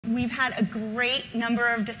We've had a great number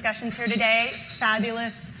of discussions here today,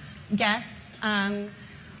 fabulous guests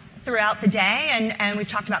throughout the day, and we've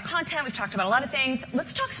talked about content, we've talked about a lot of things.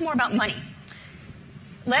 Let's talk some more about money.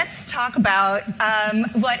 Let's talk about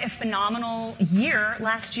what a phenomenal year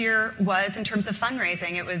last year was in terms of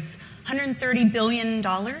fundraising. It was $130 billion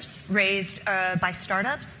raised by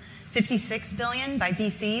startups, $56 billion by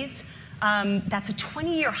VCs. That's a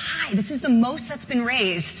 20-year high. This is the most that's been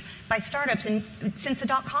raised by startups since the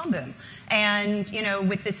dot-com boom. And,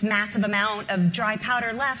 with this massive amount of dry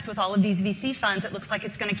powder left with all of these VC funds, it looks like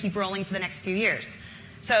it's going to keep rolling for the next few years.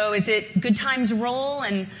 So is it good times roll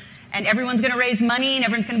and everyone's going to raise money and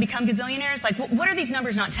everyone's going to become gazillionaires? Like, what are these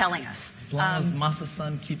numbers not telling us? As long as Masa's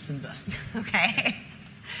son keeps investing. Okay.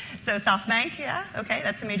 So SoftBank, yeah, okay,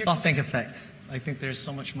 that's a major... SoftBank effect. I think there's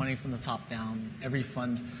so much money from the top down. Every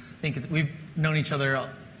fund, we've known each other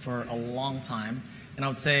for a long time, and I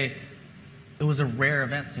would say it was a rare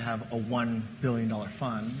event to have a $1 billion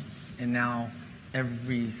fund, and now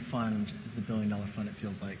every fund is a $1 billion fund, it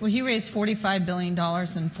feels like. Well, he raised $45 billion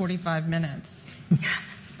in 45 minutes.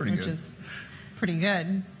 Which is pretty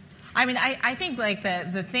good. I mean, I think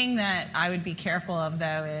the thing that I would be careful of,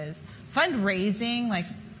 though, is fundraising,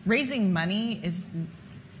 raising money is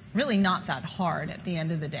really not that hard at the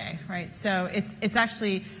end of the day, right? So it's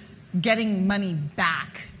actually getting money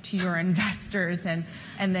back to your investors and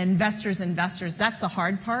the investors, that's the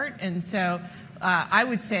hard part. And so I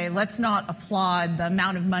would say let's not applaud the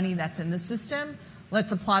amount of money that's in the system.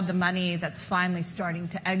 Let's applaud the money that's finally starting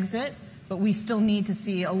to exit. But we still need to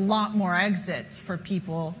see a lot more exits for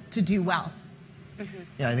people to do well. Mm-hmm.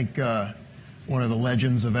 Yeah, I think one of the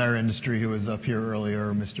legends of our industry who was up here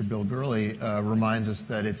earlier, Mr. Bill Gurley, reminds us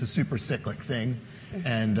that it's a super cyclic thing. Mm-hmm.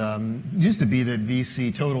 And it used to be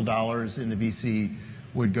that total dollars into VC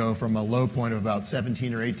would go from a low point of about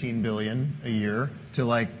 17 or 18 billion a year to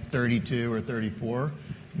like 32 or 34.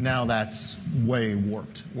 Now that's way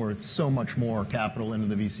warped, where it's so much more capital into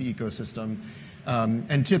the VC ecosystem.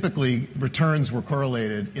 And typically, returns were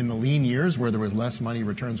correlated. In the lean years, where there was less money,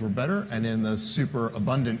 returns were better. And in the super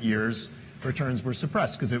abundant years, returns were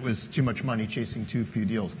suppressed because it was too much money chasing too few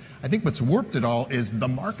deals. I think what's warped it all is the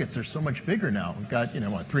markets are so much bigger now. We've got,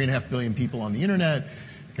 3.5 billion people on the internet,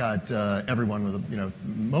 got everyone with a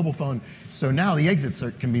mobile phone. So now the exits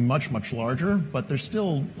can be much, much larger, but there's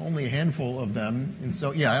still only a handful of them. And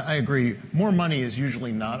so, yeah, I agree. More money is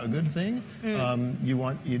usually not a good thing.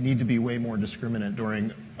 You need to be way more discriminate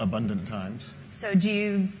during abundant times. So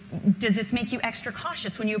does this make you extra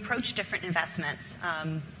cautious when you approach different investments?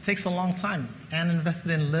 It takes a long time. Anne invested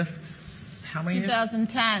in Lyft. How many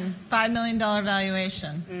 2010, years? $5 million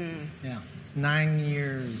valuation. Yeah, 9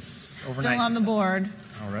 years overnight. Still on the board.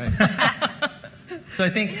 All right. So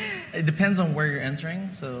I think it depends on where you're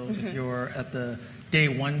entering. So if you're at the day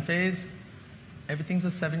one phase, everything's a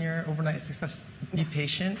 7-year overnight success. Be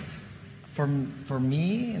patient. For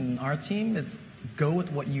me and our team, it's go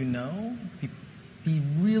with what you know. Be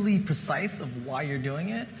really precise of why you're doing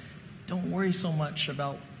it. Don't worry so much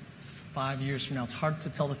about 5 years from now. It's hard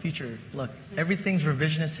to tell the future. Look, everything's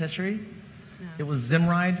revisionist history. Yeah. It was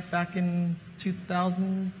Zimride back in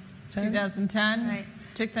 2010. 2010. Right.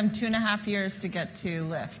 Took them 2.5 years to get to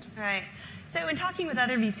Lyft. Right. So in talking with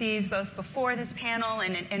other VCs, both before this panel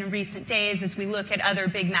and in recent days, as we look at other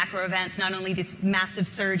big macro events, not only this massive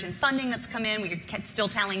surge in funding that's come in, we're still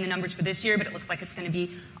tallying the numbers for this year, but it looks like it's going to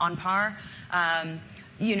be on par. And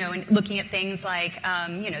looking at things like,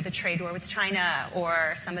 the trade war with China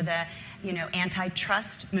or some of the,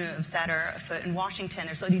 antitrust moves that are afoot in Washington.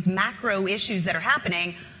 There's all these macro issues that are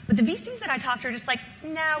happening. But the VCs that I talked to are just like,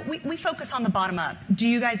 no, we focus on the bottom up. Do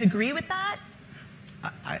you guys agree with that?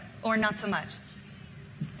 Or not so much?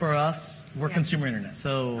 For us, we're consumer internet.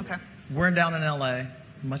 So we're down in LA,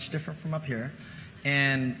 much different from up here.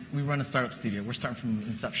 And we run a startup studio. We're starting from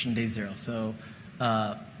inception, day zero. So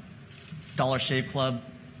Dollar Shave Club,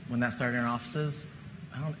 when that started in our offices,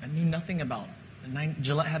 I knew nothing about.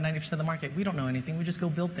 Gillette had 90% of the market. We don't know anything. We just go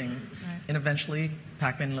build things. Right. And eventually,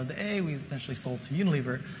 Pakman led the A. We eventually sold to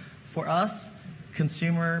Unilever. For us,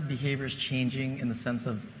 consumer behavior is changing in the sense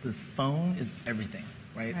of the phone is everything,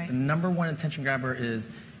 right? The number one attention grabber is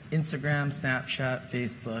Instagram, Snapchat,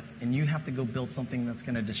 Facebook, and you have to go build something that's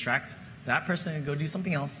going to distract that person and go do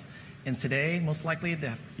something else. And today, most likely, you're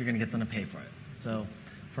going to get them to pay for it. So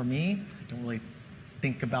for me, I don't really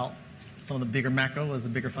think about some of the bigger macro as the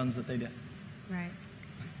bigger funds that they did. Right.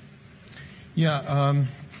 Yeah,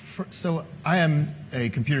 so I am a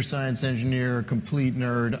computer science engineer, a complete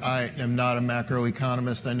nerd. I am not a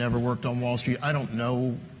macroeconomist. I never worked on Wall Street. I don't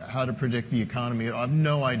know how to predict the economy. I have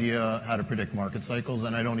no idea how to predict market cycles,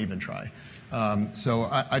 and I don't even try. So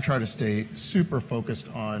I try to stay super focused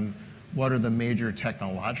on what are the major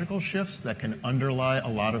technological shifts that can underlie a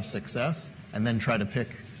lot of success, and then try to pick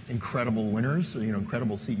incredible winners,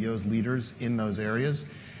 incredible CEOs, leaders in those areas,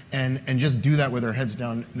 and just do that with our heads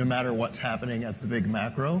down, no matter what's happening at the big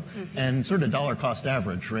macro, and sort of dollar cost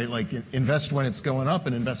average, right? Like invest when it's going up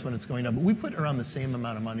and invest when it's going down. But we put around the same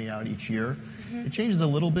amount of money out each year. It changes a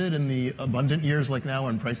little bit in the abundant years, like now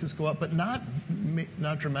when prices go up, but not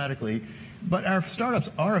dramatically. But our startups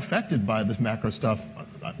are affected by this macro stuff.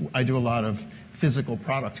 I do a lot of physical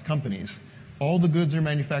product companies. All the goods are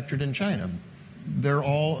manufactured in China. They're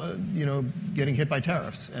all, getting hit by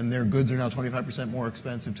tariffs, and their goods are now 25% more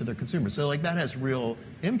expensive to their consumers. So, like, that has real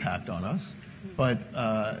impact on us, but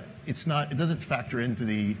it doesn't factor into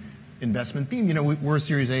the investment theme. We're a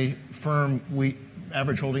Series A firm.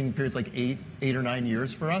 Average holding period's like 8 or 9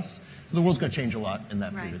 years for us. So the world's going to change a lot in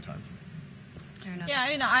that period of time.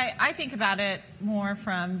 Yeah, I think about it more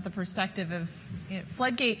from the perspective of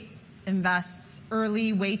Floodgate invests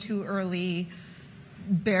early, way too early,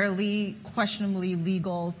 barely, questionably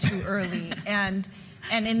legal, too early. And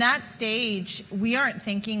in that stage, we aren't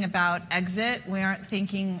thinking about exit. We aren't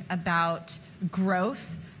thinking about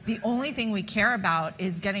growth. The only thing we care about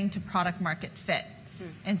is getting to product market fit.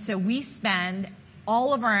 And so we spend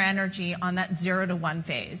all of our energy on that 0 to 1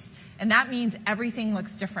 phase. And that means everything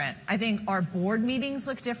looks different. I think our board meetings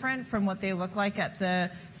look different from what they look like at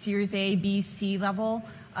the Series A, B, C level.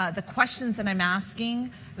 The questions that I'm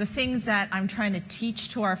asking, the things that I'm trying to teach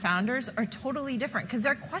to our founders are totally different because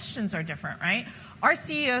their questions are different, right? Our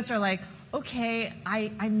CEOs are like, okay,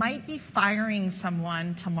 I might be firing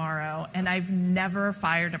someone tomorrow, and I've never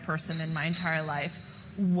fired a person in my entire life.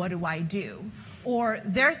 What do I do? Or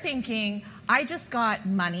they're thinking, I just got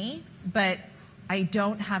money, but I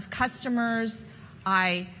don't have customers.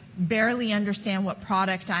 I barely understand what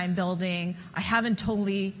product I'm building. I haven't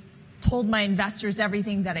totally told my investors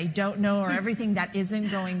everything that I don't know or everything that isn't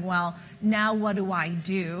going well. Now what do I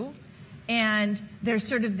do? And there's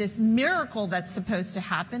sort of this miracle that's supposed to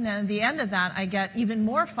happen. And at the end of that, I get even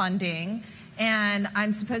more funding. And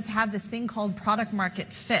I'm supposed to have this thing called product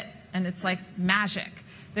market fit. And it's like magic.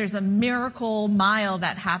 There's a miracle mile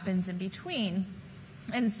that happens in between.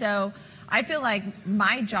 And so I feel like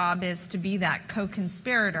my job is to be that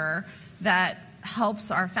co-conspirator that helps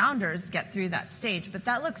our founders get through that stage. But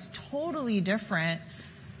that looks totally different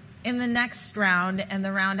in the next round and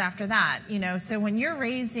the round after that. So when you're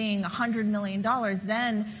raising $100 million,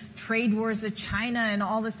 then trade wars with China and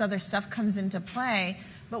all this other stuff comes into play.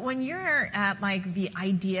 But when you're at like the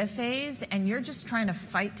idea phase and you're just trying to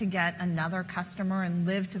fight to get another customer and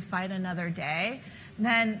live to fight another day,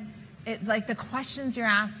 then the questions you're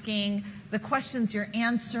asking, the questions you're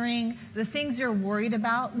answering, the things you're worried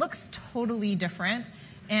about looks totally different.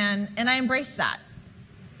 And I embrace that.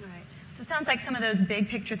 Right. So it sounds like some of those big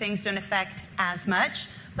picture things don't affect as much,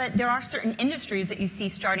 but there are certain industries that you see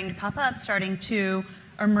starting to pop up, starting to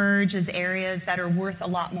emerge as areas that are worth a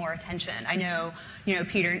lot more attention. I know,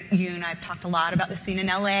 Peter, you and I have talked a lot about the scene in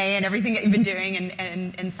LA and everything that you've been doing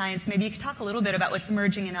in science. Maybe you could talk a little bit about what's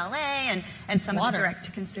emerging in LA and some of the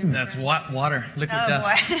direct-to-consumer. That's water, liquid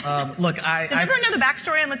death. Boy. Look, Does everyone know the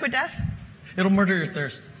backstory on liquid death? It'll murder your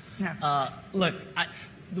thirst. No.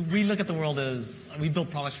 We look at the world as, we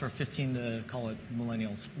build products for 15 to call it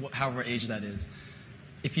millennials, however age that is.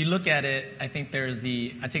 If you look at it, I think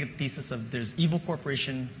I take a thesis of there's evil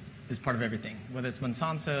corporation is part of everything. Whether it's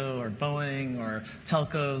Monsanto or Boeing or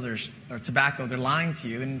telcos or tobacco, they're lying to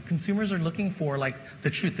you. And consumers are looking for like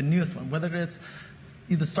the truth, the newest one. Whether it's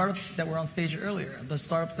the startups that were on stage earlier, the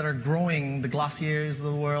startups that are growing, the Glossiers of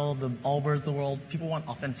the world, the Allbirds of the world, people want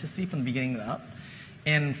authenticity from the beginning up.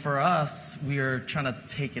 And for us, we are trying to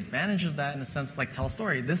take advantage of that in a sense, like tell a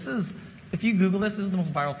story. If you Google this is the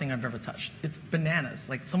most viral thing I've ever touched. It's bananas.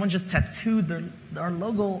 Like someone just tattooed our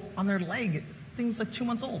logo on their leg. Thing's like 2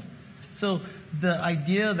 months old. So the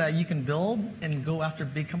idea that you can build and go after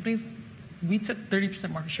big companies, we took 30%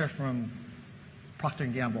 market share from Procter &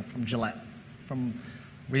 Gamble, from Gillette, from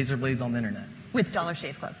razor blades on the internet. With Dollar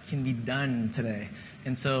Shave Club. Can be done today.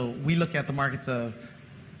 And so we look at the markets of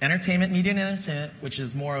entertainment, media and entertainment, which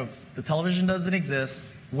is more of the television doesn't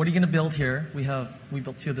exist. What are you going to build here? We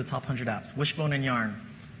built 2 of the top 100 apps, Wishbone and Yarn.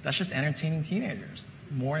 That's just entertaining teenagers,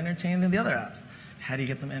 more entertaining than the other apps. How do you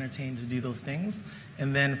get them entertained to do those things?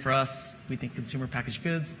 And then for us, we think consumer packaged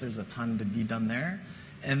goods, there's a ton to be done there.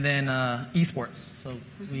 And then esports. So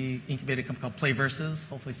we incubated a company called Play Versus,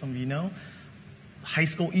 hopefully some of you know. High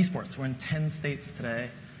school esports, we're in 10 states today.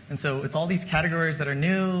 And so it's all these categories that are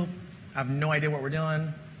new. I have no idea what we're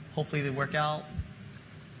doing. Hopefully they work out.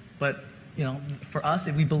 But for us,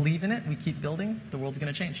 if we believe in it, we keep building, the world's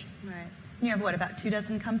going to change. Right. You have what, about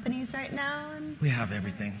 24 companies right now? We have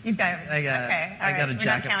everything. You've got everything. I got a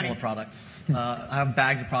jacket full of products. I have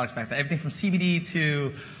bags of products back there. Everything from CBD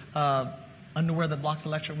to underwear that blocks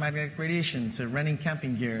electromagnetic radiation to renting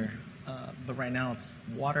camping gear. But right now it's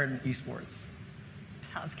water and esports.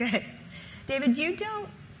 Sounds good. David, you don't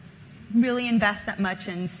really invest that much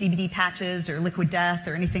in CBD patches or liquid death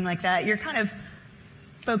or anything like that. You're kind of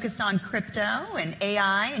focused on crypto and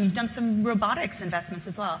AI, and you've done some robotics investments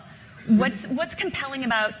as well. What's compelling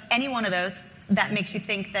about any one of those that makes you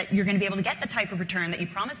think that you're going to be able to get the type of return that you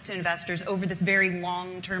promised to investors over this very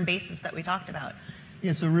long-term basis that we talked about?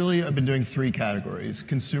 Yeah, so really I've been doing 3 categories.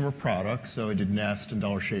 Consumer products, so I did Nest and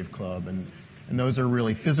Dollar Shave Club, and those are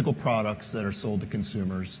really physical products that are sold to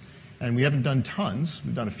consumers. And we haven't done tons.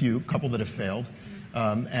 We've done a couple that have failed.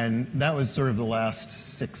 And that was sort of the last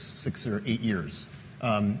 6 or 8 years.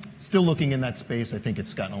 Still looking in that space. I think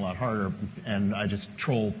it's gotten a lot harder, and I just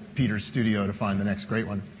troll Peter's studio to find the next great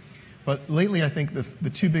one. But lately, I think the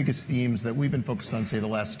 2 biggest themes that we've been focused on, say, the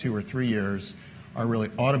last 2 or 3 years are really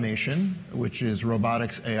automation, which is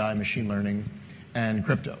robotics, AI, machine learning, and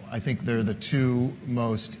crypto. I think they're the 2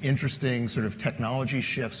 most interesting sort of technology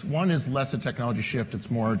shifts. One is less a technology shift.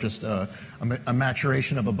 It's more just a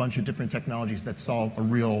maturation of a bunch of different technologies that solve a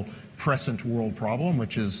real present world problem,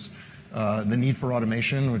 which is the need for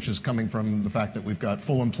automation, which is coming from the fact that we've got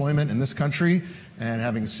full employment in this country and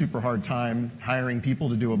having a super hard time hiring people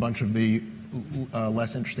to do a bunch of the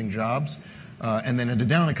less interesting jobs. And then in a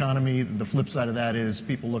down economy, the flip side of that is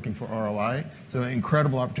people looking for ROI. So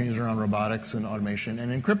incredible opportunities around robotics and automation.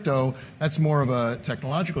 And in crypto, that's more of a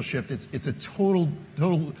technological shift. It's a total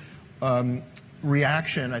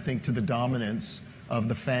reaction, I think, to the dominance of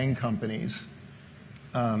the FANG companies.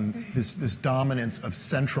 This dominance of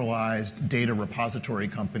centralized data repository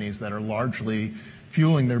companies that are largely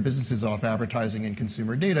fueling their businesses off advertising and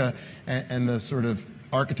consumer data, and the sort of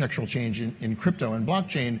architectural change in crypto and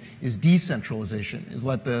blockchain is decentralization, is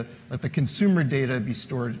let the consumer data be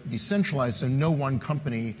stored decentralized so no one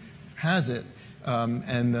company has it,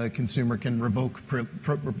 and the consumer can revoke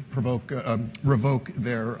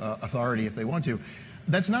their authority if they want to.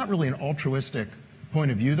 That's not really an altruistic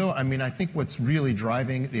point of view, though. I mean, I think what's really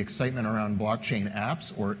driving the excitement around blockchain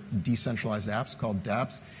apps or decentralized apps called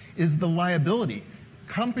dApps is the liability.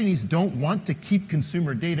 Companies don't want to keep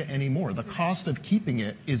consumer data anymore. The cost of keeping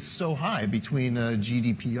it is so high between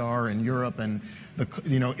GDPR in Europe and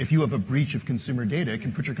if you have a breach of consumer data, it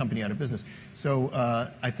can put your company out of business. So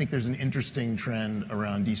I think there's an interesting trend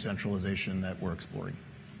around decentralization that we're exploring.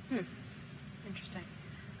 Interesting.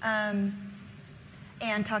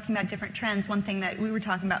 And talking about different trends, one thing that we were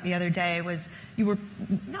talking about the other day was you were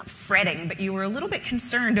not fretting, but you were a little bit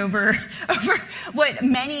concerned over what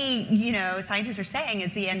many scientists are saying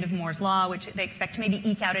is the end of Moore's Law, which they expect to maybe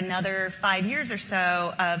eke out another 5 years or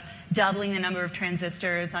so of doubling the number of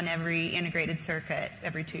transistors on every integrated circuit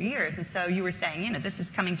every 2 years. And so you were saying, this is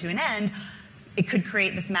coming to an end. It could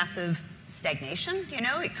create this massive stagnation.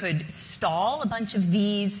 It could stall a bunch of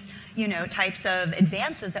these types of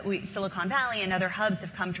advances that Silicon Valley and other hubs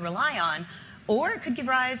have come to rely on, or it could give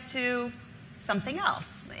rise to something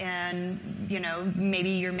else. And,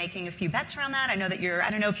 maybe you're making a few bets around that. I know that I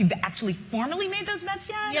don't know if you've actually formally made those bets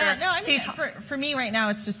yet. Yeah, no, I mean, for me right now,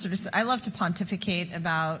 it's just sort of, I love to pontificate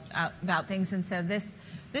about things. And so this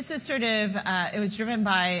is sort of, it was driven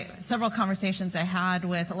by several conversations I had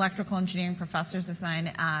with electrical engineering professors of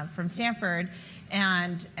mine from Stanford,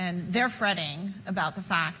 and they're fretting about the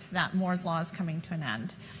fact that Moore's Law is coming to an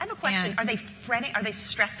end. I have a question. Are they fretting? Are they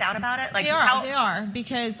stressed out about it? They are,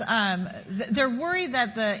 because they're worried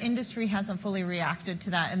that the industry hasn't fully reacted to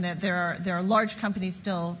that, and that there are large companies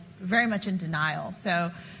still very much in denial.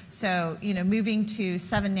 So moving to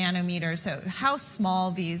 7 nanometers, so how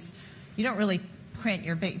small these, you don't really print,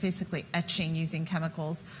 you're basically etching using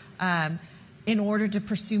chemicals in order to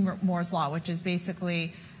pursue Moore's Law, which is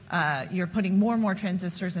basically you're putting more and more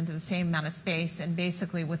transistors into the same amount of space and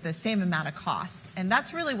basically with the same amount of cost. And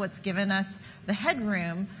that's really what's given us the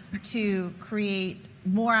headroom to create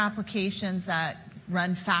more applications that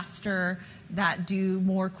run faster, that do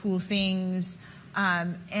more cool things.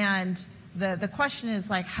 And the question is,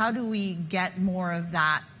 like, how do we get more of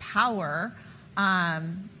that power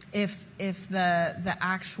if the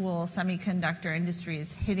actual semiconductor industry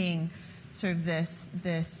is hitting sort of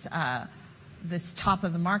this top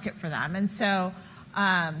of the market for them? And so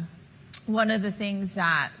one of the things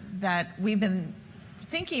that we've been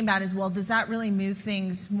thinking about is, well, does that really move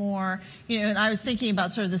things more? And I was thinking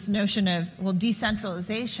about sort of this notion of, well,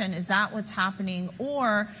 decentralization, is that what's happening?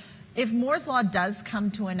 Or if Moore's Law does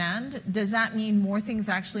come to an end, does that mean more things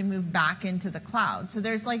actually move back into the cloud? So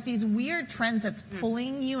there's like these weird trends that's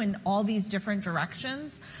pulling you in all these different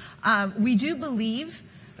directions. We do believe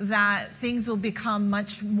that things will become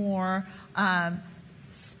much more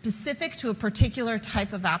specific to a particular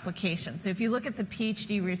type of application. So if you look at the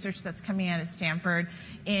PhD research that's coming out of Stanford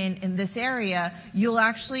in this area, you'll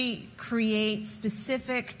actually create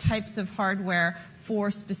specific types of hardware for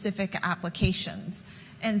specific applications.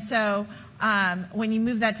 And so when you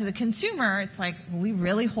move that to the consumer, it's like, will we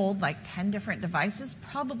really hold like 10 different devices?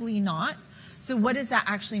 Probably not. So what does that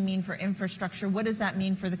actually mean for infrastructure? What does that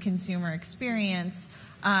mean for the consumer experience?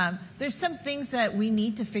 There's some things that we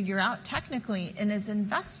need to figure out technically, and as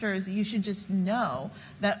investors, you should just know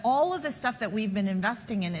that all of the stuff that we've been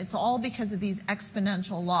investing in, it's all because of these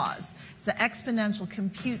exponential laws. It's the exponential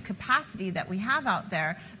compute capacity that we have out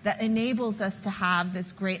there that enables us to have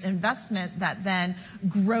this great investment that then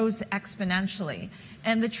grows exponentially.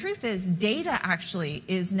 And the truth is, data actually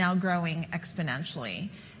is now growing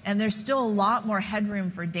exponentially. And there's still a lot more headroom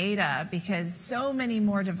for data because so many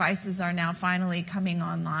more devices are now finally coming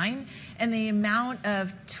online. And the amount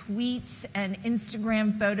of tweets and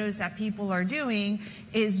Instagram photos that people are doing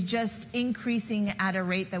is just increasing at a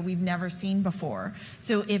rate that we've never seen before.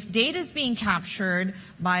 So if data is being captured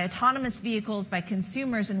by autonomous vehicles, by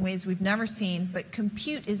consumers in ways we've never seen, but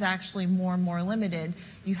compute is actually more and more limited,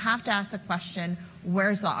 you have to ask the question,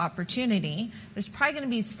 where's the opportunity? There's probably going to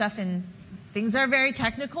be stuff in things that are very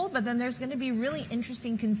technical, but then there's going to be really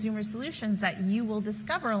interesting consumer solutions that you will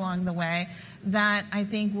discover along the way that I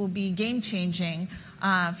think will be game-changing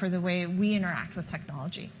for the way we interact with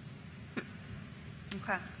technology.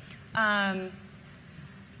 Okay.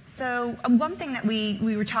 So one thing that we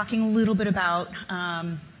were talking a little bit about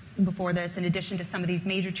before this, in addition to some of these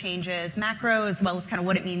major changes, macro, as well as kind of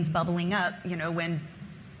what it means bubbling up, you know, when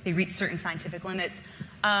they reach certain scientific limits,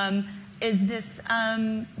 is this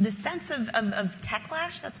sense of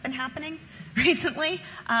techlash that's been happening recently.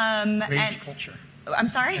 Rage culture. I'm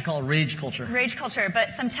sorry? I call it rage culture. Rage culture,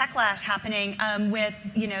 but some techlash happening with,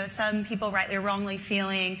 you know, some people rightly or wrongly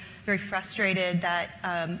feeling very frustrated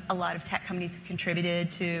that a lot of tech companies have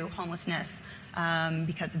contributed to homelessness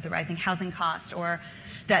because of the rising housing cost, or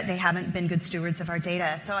that they haven't been good stewards of our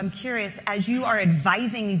data. So I'm curious, as you are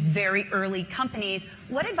advising these very early companies,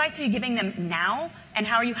 what advice are you giving them now, and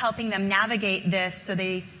how are you helping them navigate this so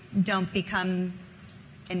they don't become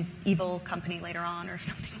an evil company later on or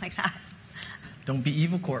something like that? Don't be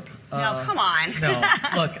evil corp. No, come on. No,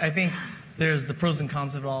 look, I think there's the pros and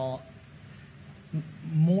cons of it all.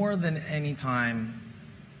 More than any time,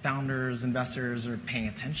 founders, investors are paying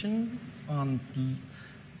attention on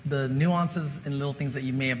the nuances and little things that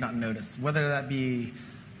you may have not noticed, whether that be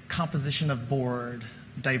composition of board,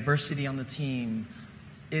 diversity on the team.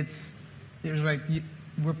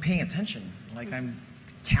 We're paying attention. Like, I'm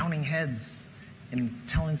counting heads and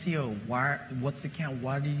telling CEO, what's the count?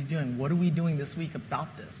 What are you doing? What are we doing this week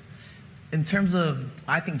about this? In terms of,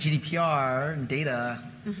 I think, GDPR and data,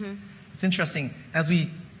 it's interesting. As we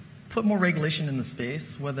put more regulation in the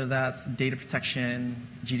space, whether that's data protection,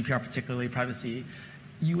 GDPR particularly, privacy,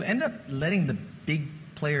 you end up letting the big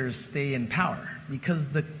players stay in power, because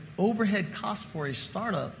the overhead cost for a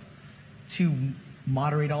startup to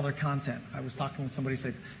moderate all their content. I was talking to somebody who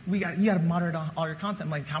said, you got to moderate all your content.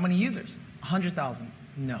 I'm like, how many users? 100,000?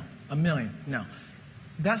 No. 1 million? No.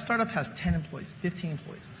 That startup has 10 employees, 15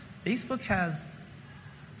 employees. Facebook has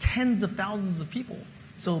tens of thousands of people.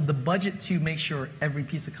 So the budget to make sure every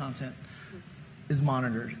piece of content is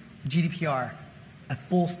monitored. GDPR, a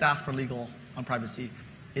full staff for legal on privacy.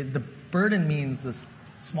 The burden means the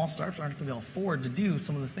small startups aren't going to be able to afford to do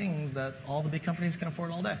some of the things that all the big companies can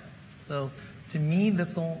afford all day. So to me,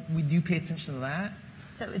 we do pay attention to that.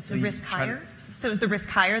 So it's the risk higher? So is the risk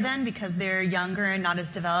higher then because they're younger and not as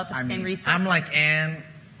developed with the same research? I'm like Anne.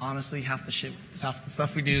 Honestly, half the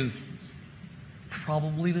stuff we do is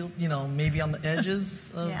probably, maybe on the edges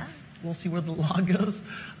of, yeah. We'll see where the law goes.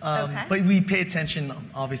 Okay. But we pay attention,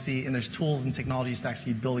 obviously, and there's tools and technology stacks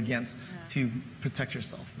you build against to protect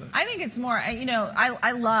yourself. But I think it's more,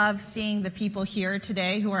 I love seeing the people here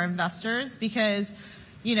today who are investors, because,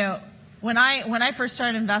 when I first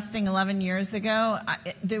started investing 11 years ago,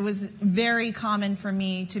 it was very common for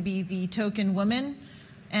me to be the token woman,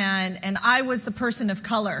 and I was the person of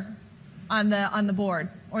color on the board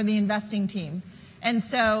or the investing team. And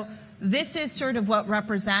so this is sort of what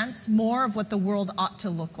represents more of what the world ought to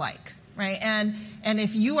look like. right? And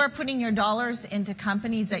if you are putting your dollars into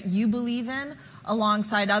companies that you believe in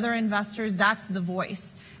alongside other investors, that's the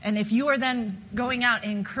voice. And if you are then going out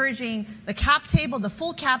and encouraging the cap table, the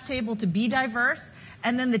full cap table to be diverse,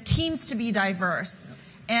 and then the teams to be diverse,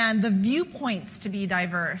 and the viewpoints to be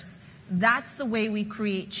diverse, that's the way we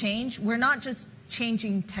create change. We're not just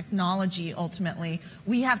changing technology ultimately,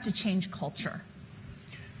 we have to change culture.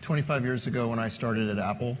 25 years ago when I started at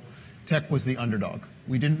Apple, tech was the underdog.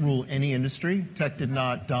 We didn't rule any industry. Tech did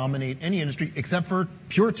not dominate any industry except for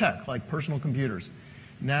pure tech, like personal computers.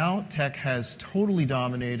 Now, tech has totally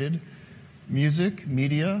dominated music,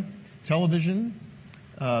 media, television,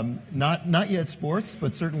 not yet sports,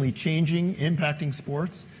 but certainly changing, impacting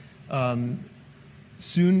sports.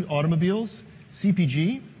 Soon automobiles,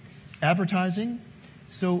 CPG, advertising.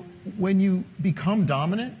 So when you become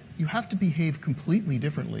dominant, you have to behave completely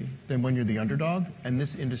differently than when you're the underdog, and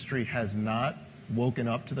this industry has not woken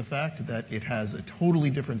up to the fact that it has a totally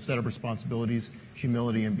different set of responsibilities,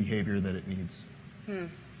 humility, and behavior that it needs.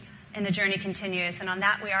 And the journey continues, and on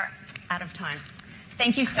that we are out of time.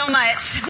 Thank you so much.